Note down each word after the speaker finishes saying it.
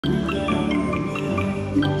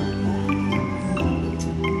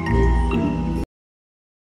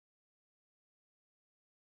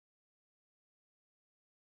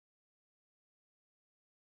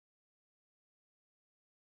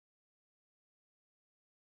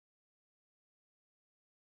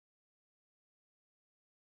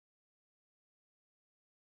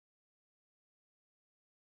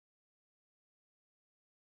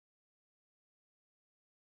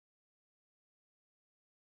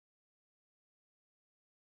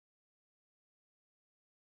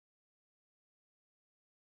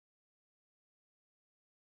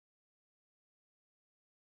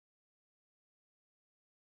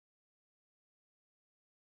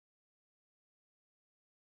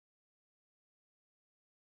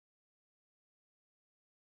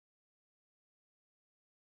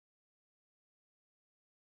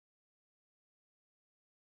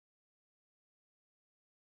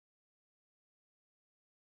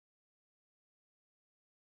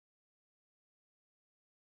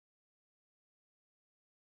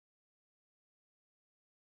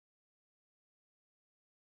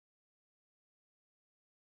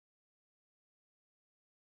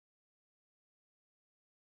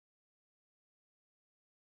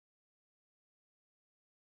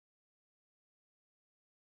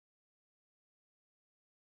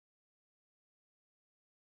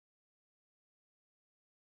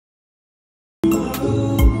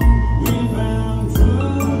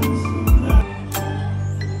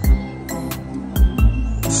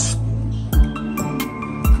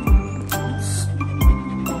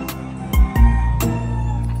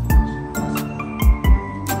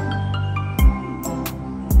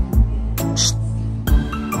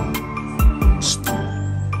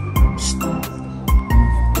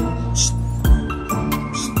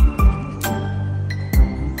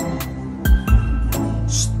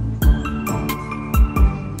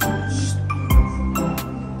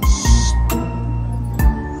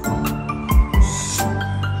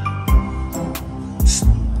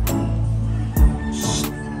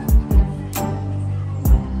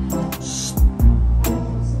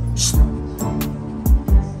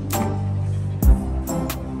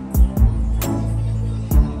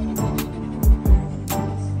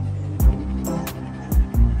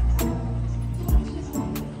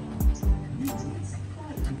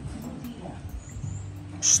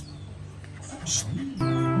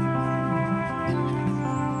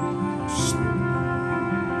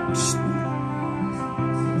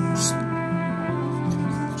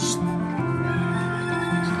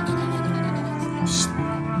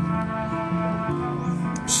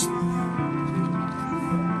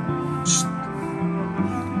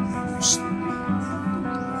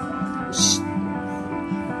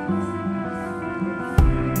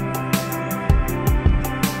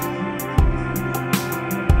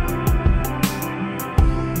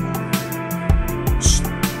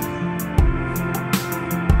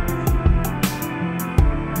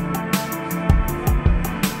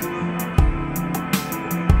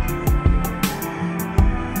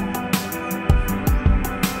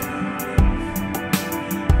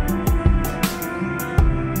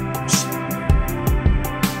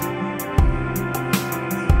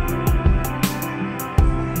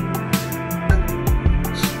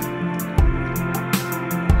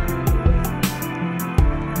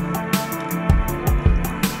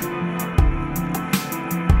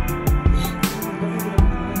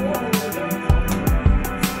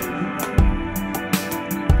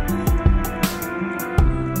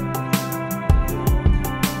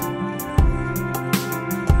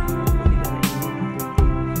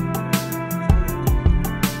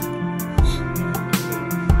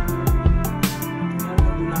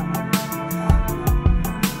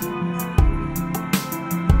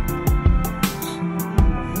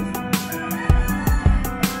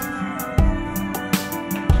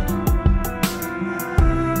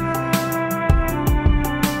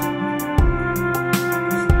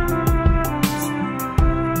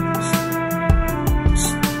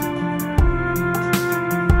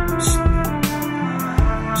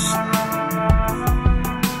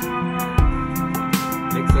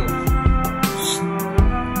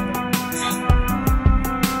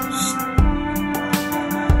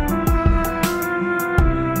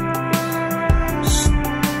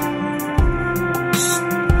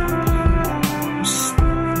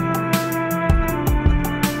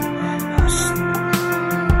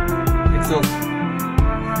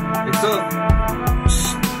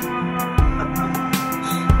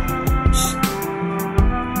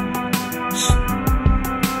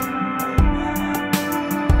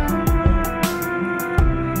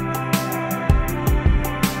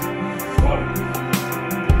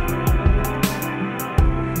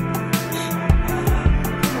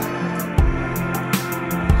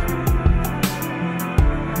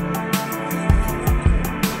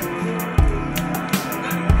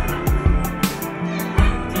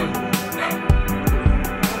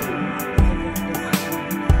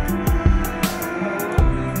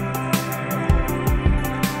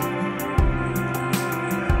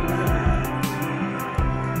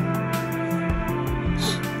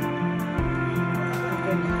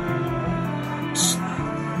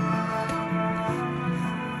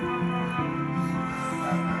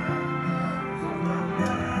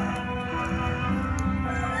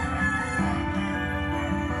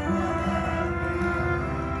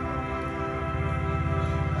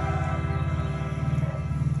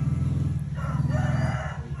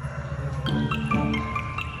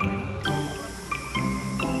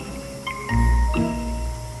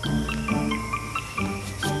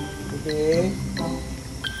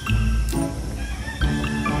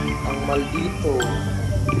Maldito.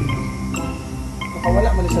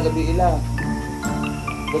 Nakawala man sa gabi ila.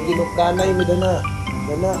 Pagilok danay mo dana.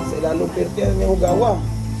 Dana sa ilalong pertiyan niya hugawa.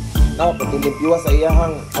 Dapat patilipiwa sa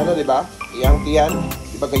iyahang ano, di ba? Iyang tiyan.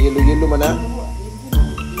 Di ba kayilo-yilo man na?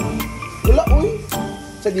 Wala uy.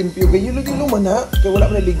 Sa limpyo kayilo-yilo man na. Kaya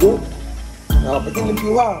wala man naligo. Dapat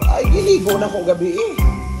patilipiwa. Ay giligo na ko gabi eh.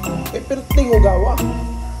 Kaya perting hugawa.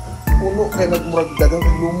 Puno kaya nagmurag dagang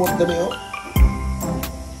lumot dani oh.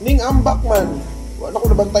 Ning ambak man. Wala ko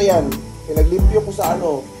nabantayan. Kaya naglimpyo ko sa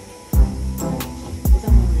ano.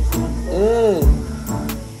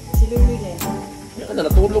 Si Lulu na yan na,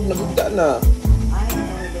 natulog na gudda na. Ay,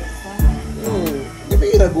 Di ba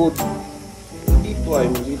iragod? Dito ay,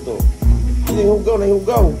 dito. Nahihugaw,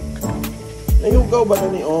 nahihugaw. Nahihugaw ba na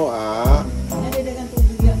ni? Nadidagang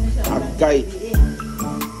tubig lang na siya. Agay.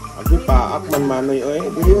 Agay paak man manoy. Oy,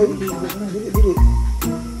 dili, oy. Dili.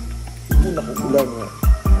 Ito nakukulang nga.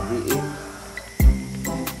 Dili eh.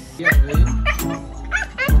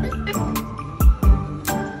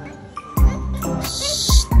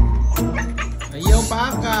 Ayaw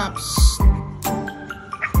pakaps.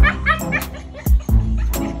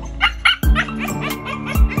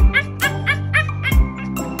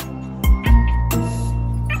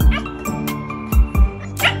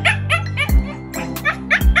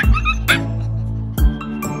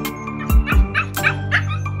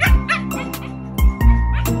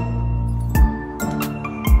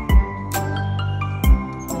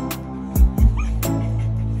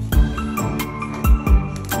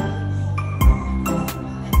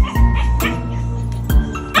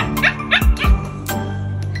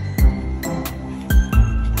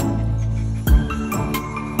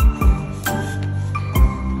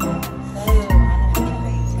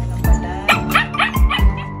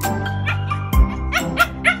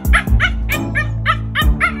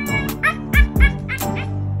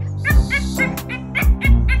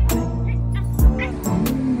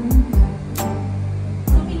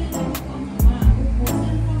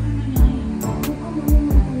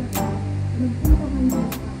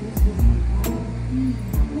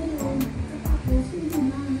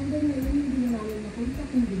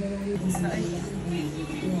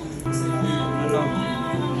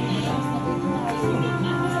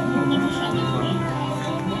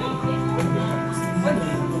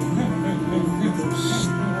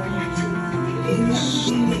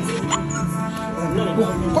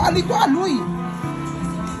 Ali ko aloy.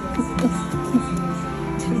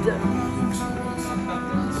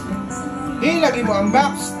 Lagi mo ang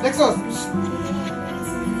box. Lexus.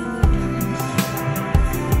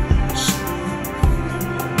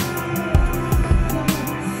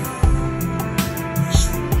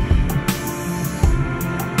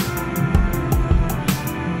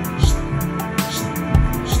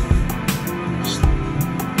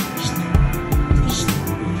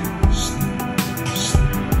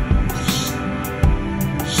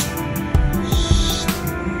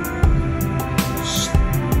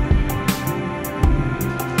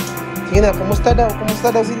 Sige na, kumusta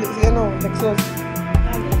daw si Lexus?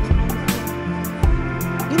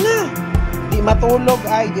 Sige na. Di matulog.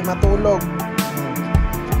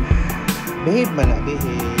 Behave man na,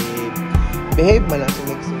 behave. Behave man na si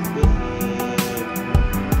Lexus, behave.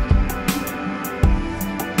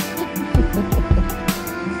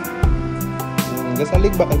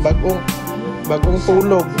 Gasalig ba kay bagong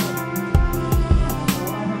tulog?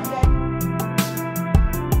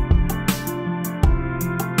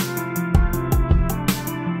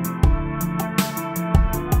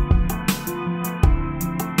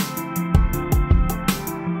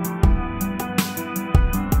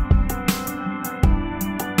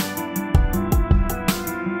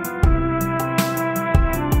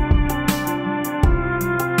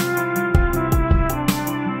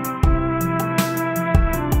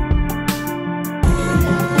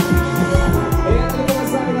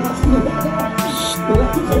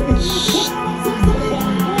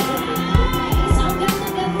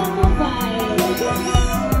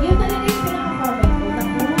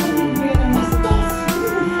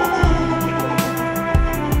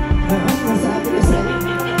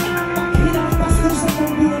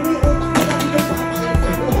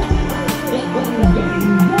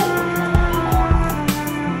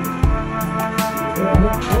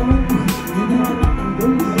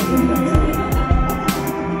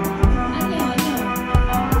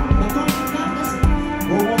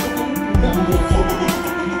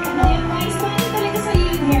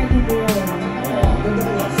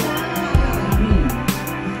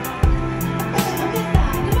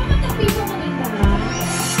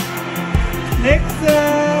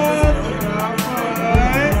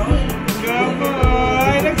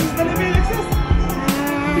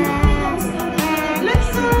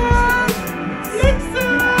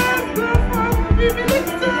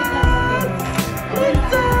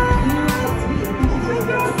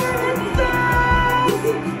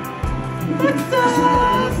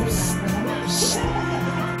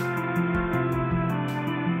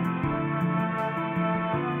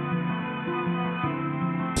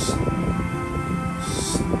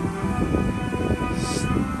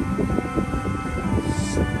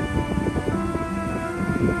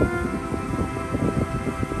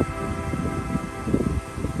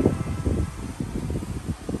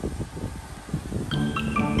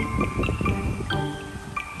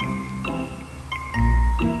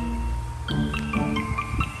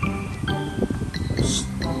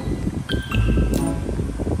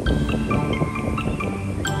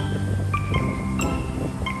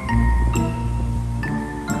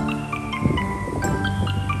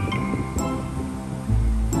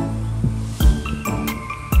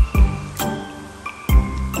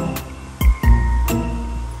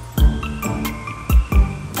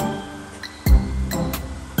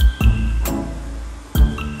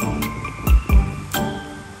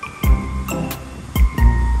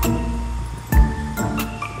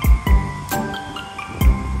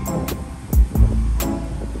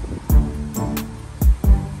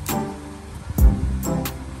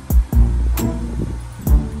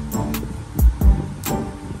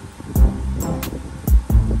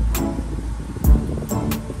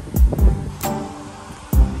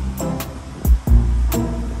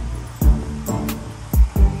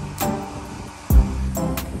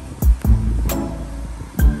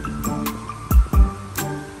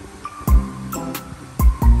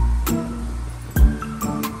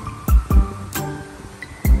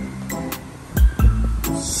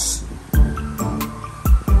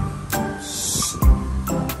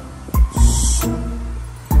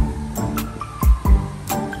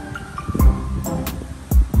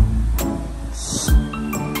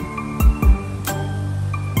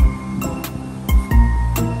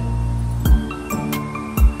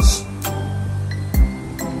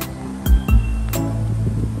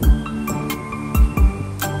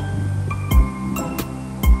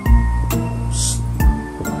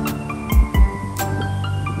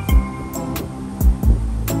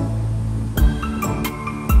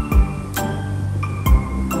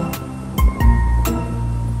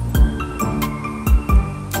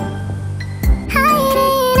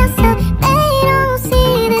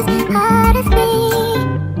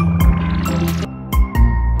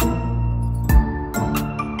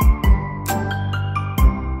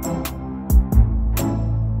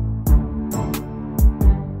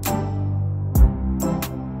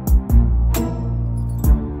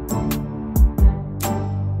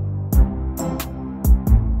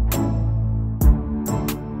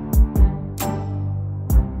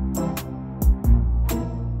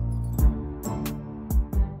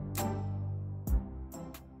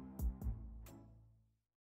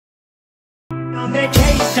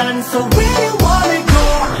 attention, so where you wanna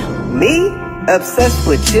go? Me? Obsessed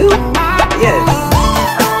with you? Yes.